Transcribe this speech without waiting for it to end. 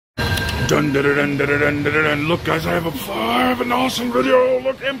Dun, dun, dun, dun, dun, dun, dun, dun. Look, guys, I have an awesome video.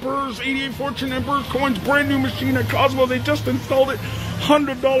 Look, Emperors, 88 Fortune Emperors coins, brand new machine at Cosmo. They just installed it.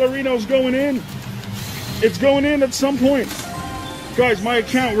 $100 Reno's going in. It's going in at some point. Guys, my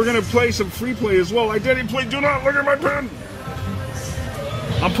account, we're going to play some free play as well. I didn't play. Do not look at my pen.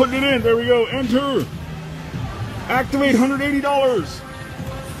 I'm putting it in. There we go. Enter. Activate $180.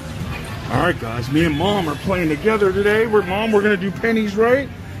 All right, guys. Me and Mom are playing together today. We're going to do pennies, right?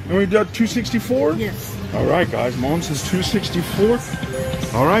 And we got 264? Yes. All right, guys. Mom says 264.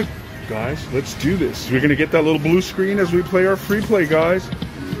 All right, guys. Let's do this. We're going to get that little blue screen as we play our free play, guys.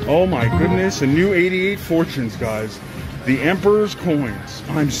 Oh, my goodness. A new 88 Fortunes, guys. The Emperor's coins.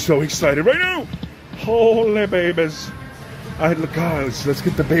 I'm so excited right now. Holy babies. Guys, let's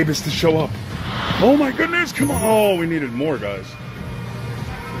get the babies to show up. Oh, my goodness. Come on. Oh, we needed more, guys.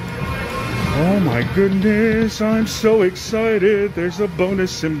 Oh my goodness, I'm so excited. There's a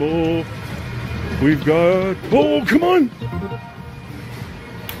bonus symbol. We've got... Oh, come on!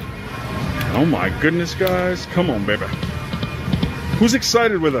 Oh my goodness, guys. Come on, baby. Who's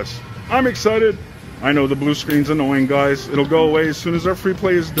excited with us? I'm excited. I know the blue screen's annoying, guys. It'll go away as soon as our free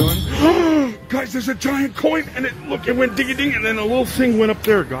play is done. Guys, there's a giant coin, and it went ding-a-ding, and then a little thing went up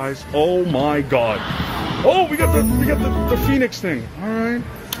there, guys. Oh my god. Oh, we got the Phoenix thing. All right.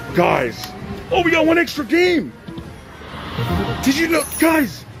 Guys. Oh, we got one extra game. Did you know,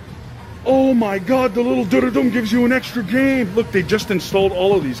 guys? Oh my god, the little Dudadum gives you an extra game. Look, they just installed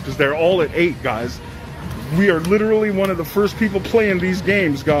all of these because they're all at 8, guys. We are literally one of the first people playing these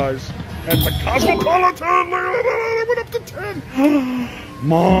games, guys. At the Cosmopolitan, they went up to 10.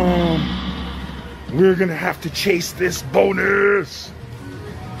 Mom, we're gonna have to chase this bonus.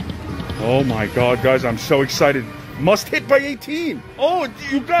 Oh my god, guys, I'm so excited. Must hit by 18. Oh,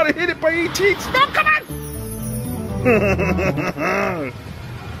 you gotta hit it by 18. No, come on.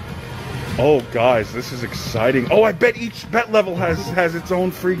 Oh, guys, this is exciting. Oh, I bet each bet level has its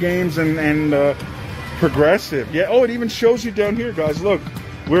own free games and progressive. Yeah. Oh, it even shows you down here, guys. Look,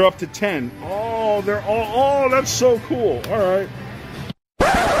 we're up to 10. Oh, they're all. Oh, that's so cool. All right.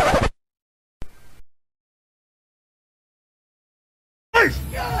 Guys,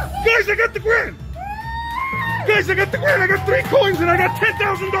 I got the grand. Guys, I got the grand. I got 3 coins and I got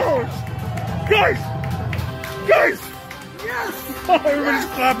 $10,000. Guys! Yes! Oh, everybody's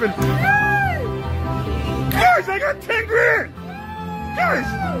clapping. Guys, I got 10 grand!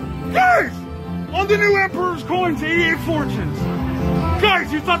 Guys! On the new Emperor's coins, 88 Fortunes.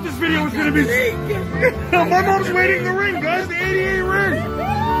 Guys, you thought this video was going to be... My mom's waiting the ring, guys. The 88 ring.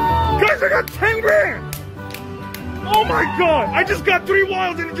 Guys, I got 10 grand! Oh my god! I just got 3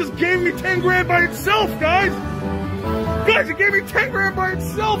 wilds and it just gave me 10 grand by itself, guys! Guys, it gave me 10 grand by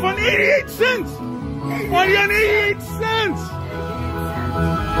itself on 88 cents! On 88 cents!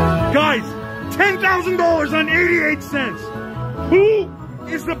 Guys, $10,000 on 88 cents! Who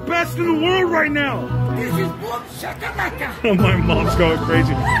is the best in the world right now? This is bullshit. Oh, my mom's going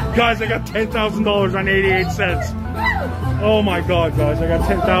crazy. Guys, I got $10,000 on 88 cents. Oh my god, guys, I got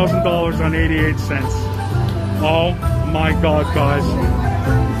 $10,000 on 88 cents. Oh my god, guys.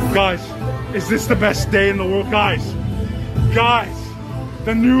 Guys, is this the best day in the world? Guys,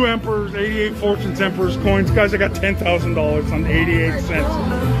 the new Emperor's 88 Fortunes Emperor's coins. Guys, I got $10,000 on 88 cents.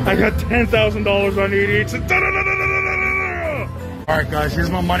 I got $10,000 on 88 cents. All right, guys, here's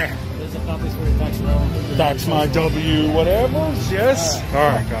my money. There's a copy for your tax now. That's my W whatever. Yes. All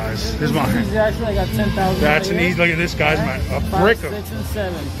right, guys, here's mine. Actually, I got 10,000. That's an easy. Look at this, guys. A brick of 5, 6, and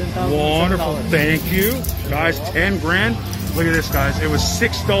 7. $10,000. wonderful. Thank you, guys. 10 grand. Look at this, guys. It was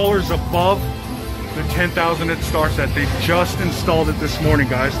 $6 above the 10,000 it starts at. They just installed it this morning,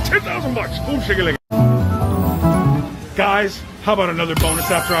 guys. 10,000 bucks. Boom, shigga. Guys, how about another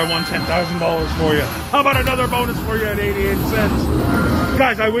bonus after I won $10,000 for you? How about another bonus for you at 88 cents?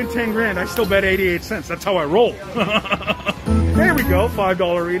 Guys, I win 10 grand. I still bet 88 cents. That's how I roll. There we go. $5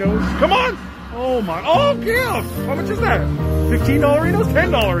 Renos. Come on. Oh my. Oh, yeah. How much is that? $15 Renos?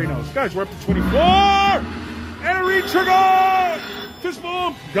 $10 Renos. Guys, we're up to 24. And a re-trigger. Fist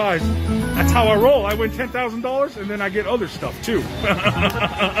bump. Guys, that's how I roll. I win $10,000 and then I get other stuff too.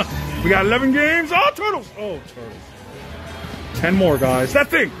 We got 11 games. Oh, turtles. Oh, turtles. 10 more, guys. That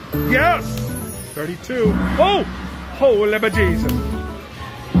thing. Yes. 32. Oh. Holy Jesus.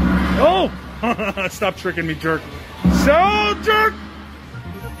 Oh. Stop tricking me, jerk. So, jerk.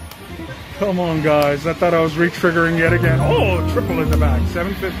 Come on, guys. I thought I was re-triggering yet again. Oh, triple in the back.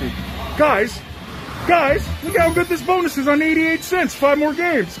 750. Guys, look how good this bonus is on 88 cents. 5 more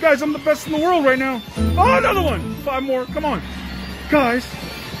games. Guys, I'm the best in the world right now. Oh, another one. 5 more. Come on. Guys.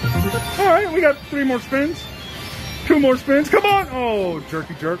 All right, we got 3 more spins. 2 more spins. Come on. Oh,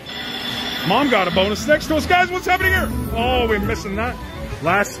 jerky jerk. Mom got a bonus next to us. Guys, what's happening here? Oh, we're missing that.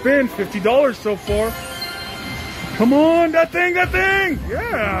 Last spin, $50 so far. Come on, that thing.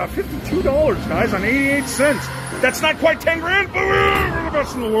 Yeah, $52, guys, on 88 cents. That's not quite 10 grand, but we're the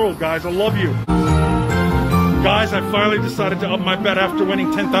best in the world, guys. I love you. Guys, I finally decided to up my bet after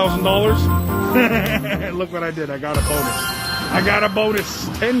winning $10,000. Look what I did. I got a bonus.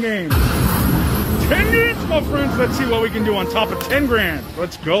 10 games. 10 games, my friends. Let's see what we can do on top of 10 grand.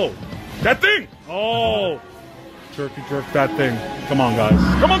 Let's go. That thing. Oh. Turkey jerk that thing. Come on, guys.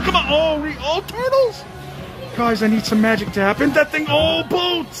 Come on. Oh, turtles. Guys, I need some magic to happen. That thing. Oh,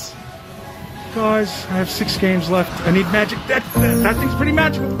 boats. Guys, I have 6 games left. I need magic. That thing's pretty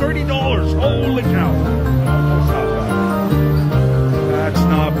magical. $30. Holy cow. That's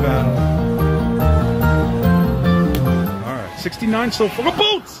not bad. All right, 69 so far. Oh,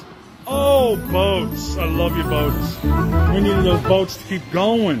 boats. Oh, boats. I love you, boats. We needed those boats to keep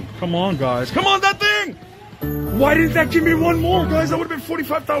going. Come on, guys. Come on, that thing. Why didn't that give me one more, guys? That would have been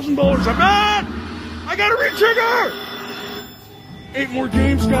 $45,000. I'm mad. I got to retrigger. 8 more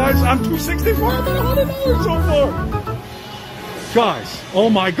games, guys. I'm $264. I'm at $100 so far. Guys, oh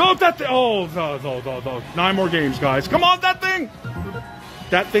my God, that thing. Oh, 9 more games, guys. Come on, that thing.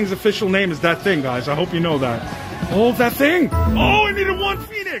 That thing's official name is that thing, guys. I hope you know that. Oh, that thing. Oh, I needed 1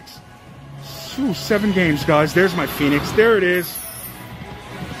 Phoenix. Ooh, 7 games, guys. There's my Phoenix. There it is.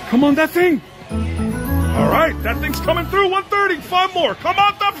 Come on, that thing. All right, that thing's coming through. 130. 5 more. Come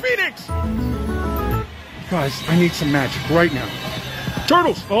on, the Phoenix. Guys, I need some magic right now.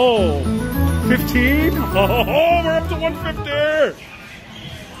 Turtles. Oh, 15. Oh, we're up to 150.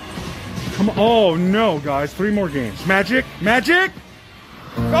 Come on. Oh, no, guys. 3 more games. Magic.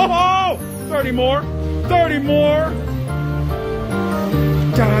 Oh, 30 more. 30 more.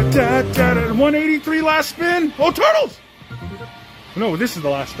 183 last spin. Oh, turtles. No, this is the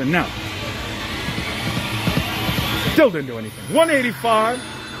last spin now. Still didn't do anything. 185.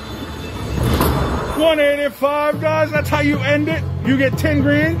 185, guys. That's how you end it. You get 10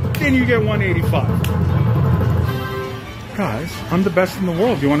 grand, then you get 185. Guys, I'm the best in the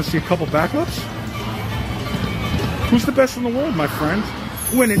world. You want to see a couple backups? Who's the best in the world, my friend?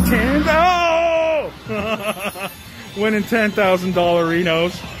 Winning 10. Oh! Winning $10,000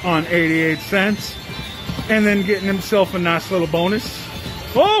 Renos on 88 cents. And then getting himself a nice little bonus.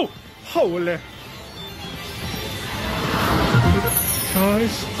 Oh! Holy.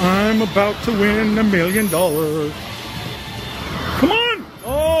 Guys, I'm about to win $1 million. Come on!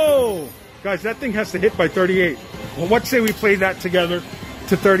 Oh! Guys, that thing has to hit by 38. Well, what say we play that together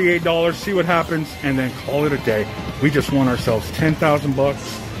to $38, see what happens, and then call it a day. We just won ourselves 10,000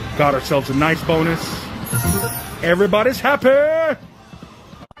 bucks. Got ourselves a nice bonus. Everybody's happy!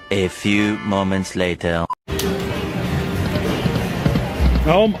 A few moments later.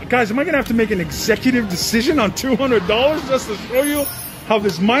 Oh, guys, am I going to have to make an executive decision on $200 just to show you how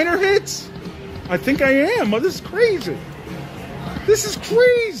this miner hits? I think I am. Oh, this is crazy. This is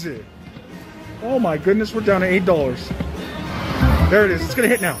crazy. Oh, my goodness. We're down to $8. There it is. It's going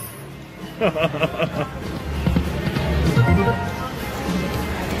to hit now.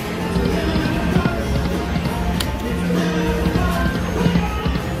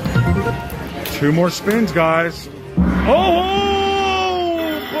 Two more spins, guys.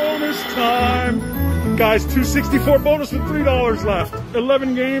 Oh, bonus time. Guys, 264 bonus with $3 left.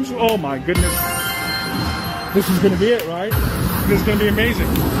 11 games. Oh my goodness. This is going to be it, right? This is going to be amazing.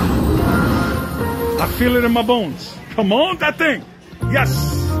 I feel it in my bones. Come on, that thing. Yes.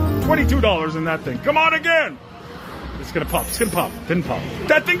 $22 in that thing. Come on again. It's going to pop. It's going to pop. Didn't pop.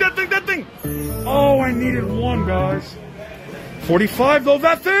 That thing. Oh, I needed 1, guys. 45 though,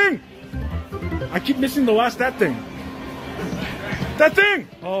 that thing. I keep missing the last that thing. That thing!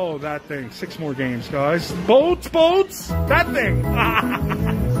 Oh, that thing. 6 more games, guys. Boats! That thing!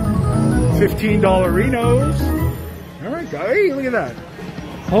 $15 Renos. All right, guys. Hey, look at that.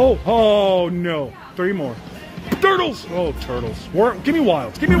 Oh, no. 3 more. Turtles! Oh, turtles. Give me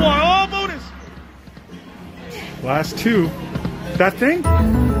wilds. Oh, bonus! Last 2. That thing?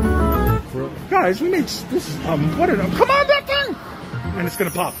 Guys, we made this. Come on, that thing! And it's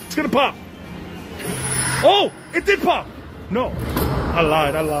gonna pop. Oh, it did pop. No, I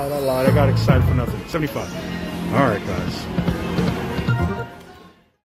lied. I got excited for nothing. 75. All right, guys.